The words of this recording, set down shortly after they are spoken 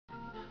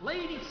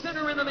Lady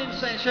center in the men's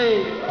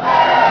sachet.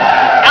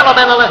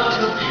 Alabama left.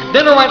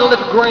 Then a right, a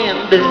left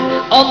grand.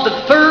 On the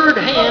third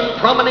hand,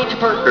 promenade your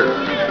partner.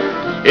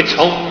 It's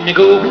home you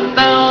go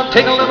now.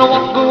 Take a little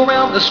walk, go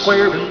around the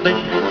square, and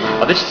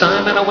then this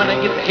time, and when I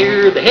get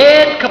here, the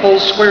head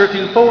couples square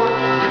through four.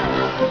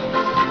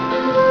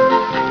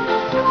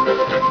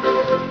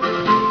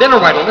 Then a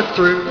right, a left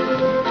through.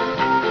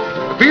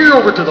 Veer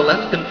over to the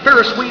left and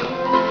Ferris wheel.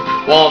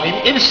 Walk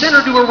in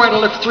center, do a right, a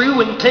left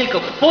through, and take a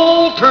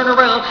full turn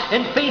around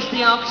and face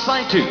the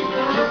outside too.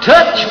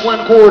 Touch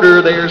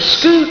 1/4 there,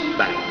 scoot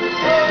back.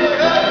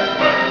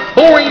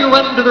 Boy, you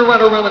run to the right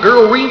around the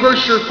girl,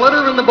 reverse your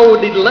flutter, and the boy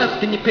to the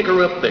left, and you pick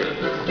her up there.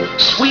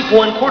 Sweep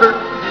 1/4,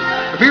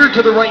 veer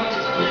to the right,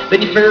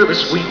 then you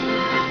Ferris wheel.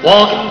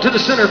 Walk into the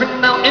center.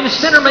 Now in the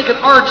center, make an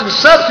arch and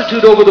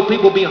substitute over the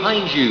people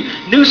behind you.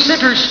 New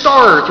center,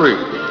 star through.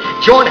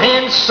 Join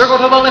hands, circle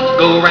to the left,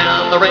 go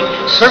round the ring.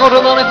 Circle to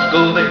the left,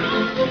 go there.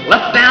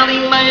 Left down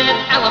the land,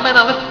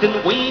 Alabama left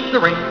and weave the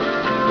ring.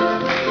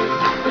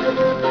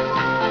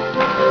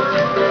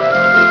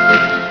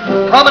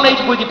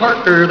 Promenade with your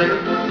partner there.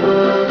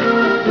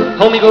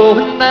 Home you go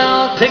and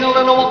now, take a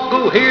little walk,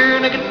 go here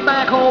and get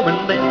back home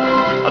and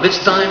then. This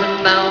time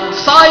and now,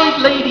 side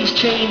ladies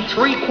chain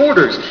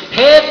 3/4.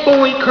 Head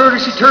boy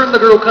courtesy, turn the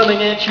girl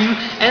coming at you,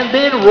 and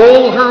then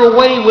roll her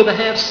away with a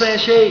half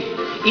sachet.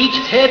 Each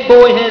head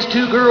boy has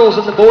 2 girls,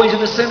 and the boy's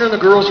in the center and the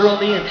girls are on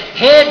the end.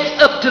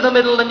 Heads up to the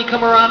middle and you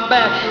come around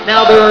back.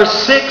 Now there are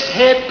 6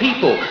 head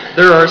people.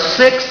 There are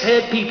 6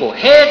 head people.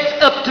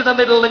 Heads up to the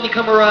middle and you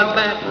come around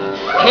back.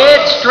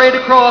 Heads straight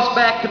across,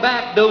 back to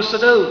back,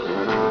 do-sa-do.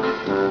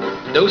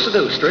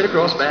 Do-sa-do, straight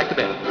across, back to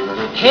back.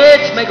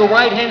 Heads make a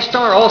right-hand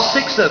star, all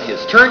 6 of you.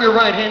 Turn your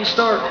right-hand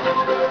star.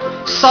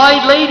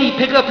 Side lady,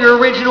 pick up your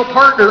original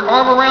partner,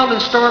 arm around and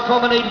start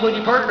promenade with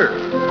your partner.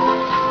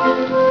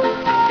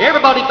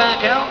 Everybody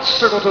back out,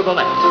 circle to the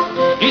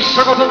left. You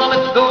circle to the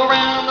left, go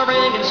around the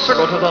ring, and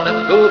circle to the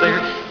left, go there.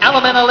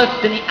 Alabama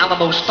left in the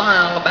Alamo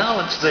style,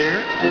 balance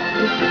there.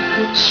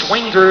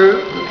 Swing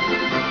through.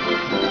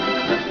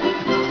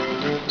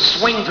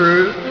 Swing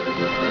through.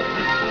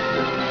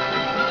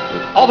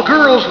 All the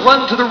girls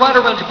run to the right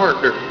around your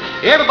partner.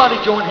 Everybody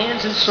join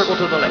hands and circle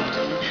to the left.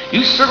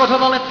 You circle to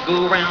the left,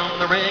 go around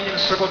the ring, and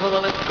circle to the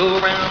left, go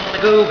around the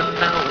go, and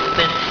now and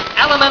then.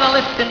 Alabama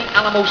left in the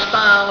Alamo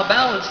style,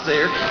 balance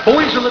there.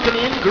 Boys are looking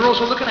in,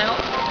 girls are looking out.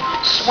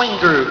 Swing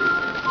through.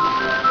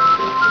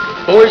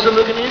 Boys are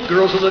looking in,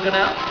 girls are looking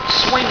out.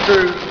 Swing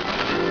through.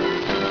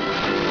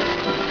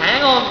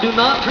 Hang on, do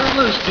not turn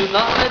loose, do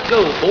not let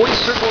go. Boys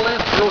circle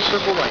left, girls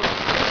circle right.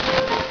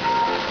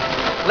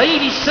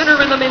 Ladies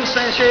center in the men's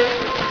sachet.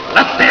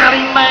 Left down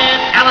in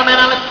man,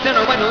 Alabama left and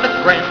a right,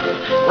 left grand.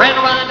 Grand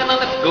right and a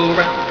left go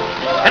round.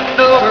 And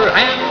over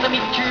hand to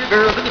meet your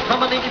girl, then you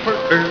promenade your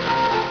partner.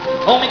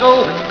 Home you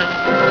go and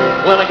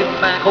now, when I get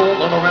back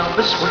home all around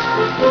this way.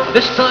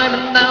 This time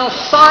and now,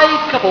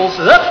 side couples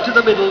up to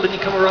the middle, then you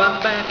come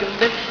around back, and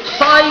then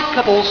side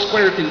couples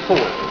square through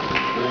 4.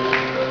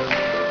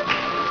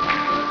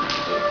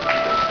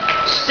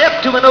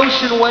 Step to an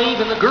ocean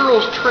wave and the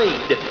girls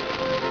trade.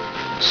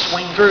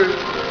 Swing through.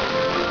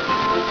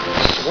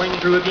 Swing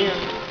through again.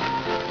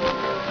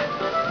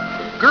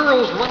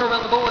 Girls run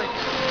around the boys.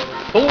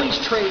 Boys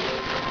trade.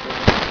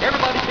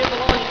 Everybody bid the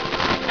line.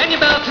 And you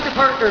bow to the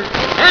partner.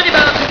 And you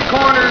bow to the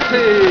corner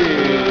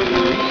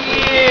too.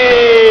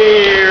 Yeah.